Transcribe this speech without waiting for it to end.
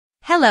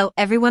Hello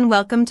everyone,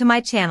 welcome to my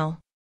channel.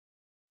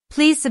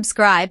 Please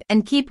subscribe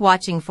and keep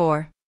watching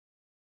for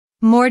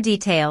more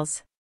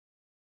details.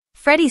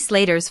 Freddie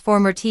Slater's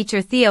former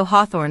teacher Theo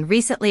Hawthorne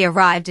recently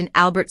arrived in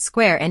Albert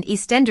Square, and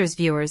EastEnders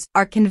viewers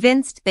are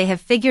convinced they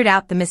have figured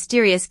out the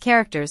mysterious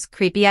character's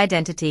creepy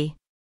identity.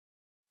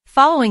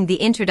 Following the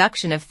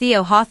introduction of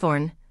Theo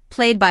Hawthorne,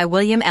 played by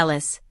William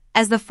Ellis,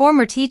 as the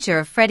former teacher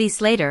of Freddie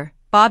Slater,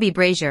 Bobby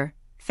Brazier,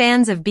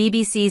 fans of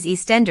BBC's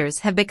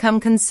EastEnders have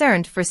become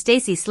concerned for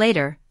Stacey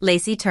Slater,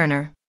 Lacey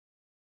Turner.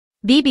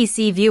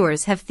 BBC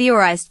viewers have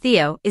theorized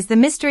Theo is the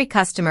mystery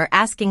customer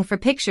asking for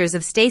pictures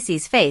of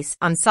Stacey's face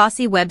on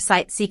saucy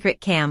website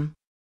Secret Cam.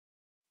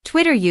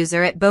 Twitter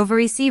user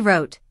 @Bovarisi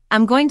wrote,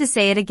 "I'm going to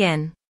say it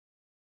again.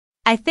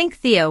 I think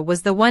Theo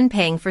was the one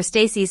paying for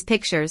Stacey's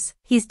pictures.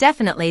 He's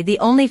definitely the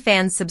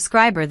OnlyFans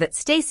subscriber that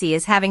Stacey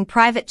is having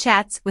private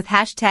chats with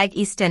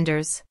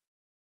 #EastEnders.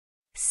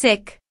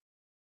 Sick."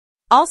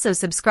 Also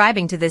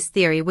subscribing to this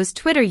theory was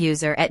Twitter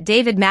user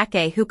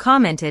 @DavidMackay, who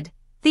commented,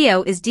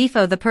 "Theo is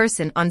defo the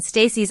person on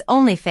Stacey's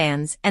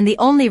OnlyFans, and the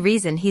only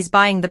reason he's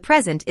buying the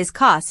present is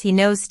 'cause he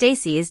knows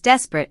Stacey is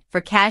desperate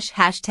for cash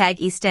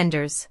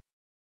 #EastEnders.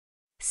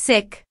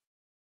 Sick."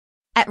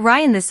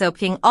 @Ryan the Soap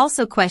King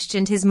also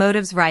questioned his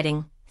motives,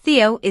 writing,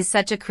 "Theo is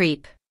such a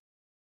creep.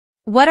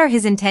 What are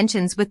his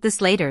intentions with the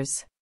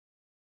Slaters?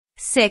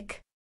 Sick.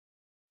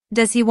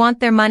 Does he want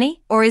their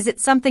money, or is it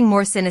something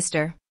more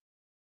sinister?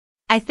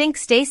 I think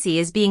Stacey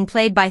is being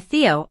played by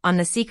Theo on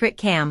the secret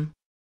cam.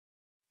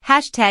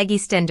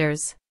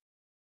 #EastEnders."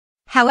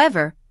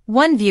 However,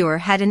 one viewer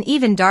had an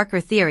even darker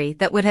theory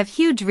that would have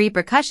huge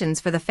repercussions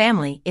for the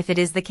family if it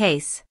is the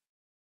case.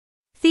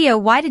 "Theo,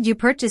 why did you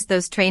purchase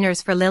those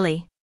trainers for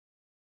Lily?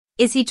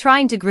 Is he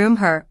trying to groom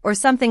her or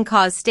something,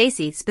 'cause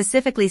Stacey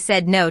specifically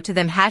said no to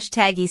them?"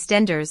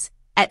 #EastEnders,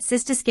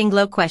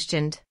 @SistaSkinglow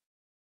questioned.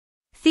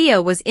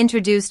 Theo was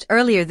introduced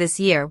earlier this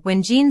year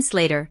when Jean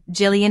Slater,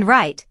 Gillian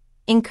Wright,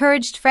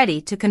 encouraged Freddie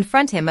to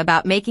confront him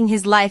about making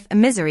his life a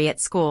misery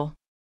at school.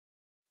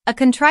 A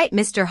contrite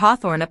Mr.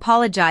 Hawthorne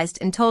apologized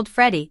and told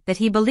Freddie that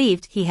he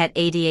believed he had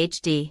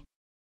ADHD.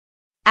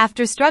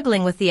 After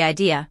struggling with the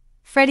idea,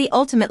 Freddie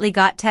ultimately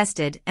got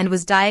tested and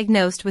was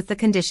diagnosed with the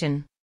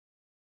condition.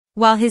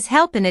 While his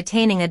help in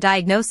attaining a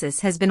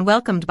diagnosis has been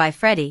welcomed by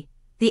Freddie,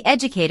 the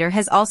educator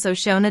has also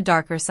shown a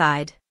darker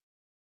side.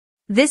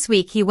 This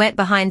week he went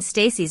behind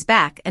Stacey's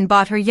back and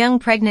bought her young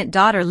pregnant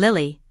daughter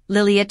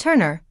Lilia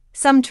Turner,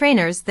 some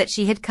trainers that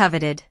she had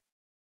coveted.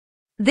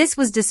 This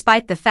was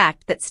despite the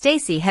fact that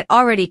Stacey had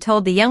already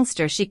told the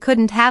youngster she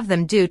couldn't have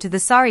them due to the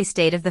sorry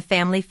state of the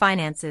family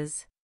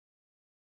finances.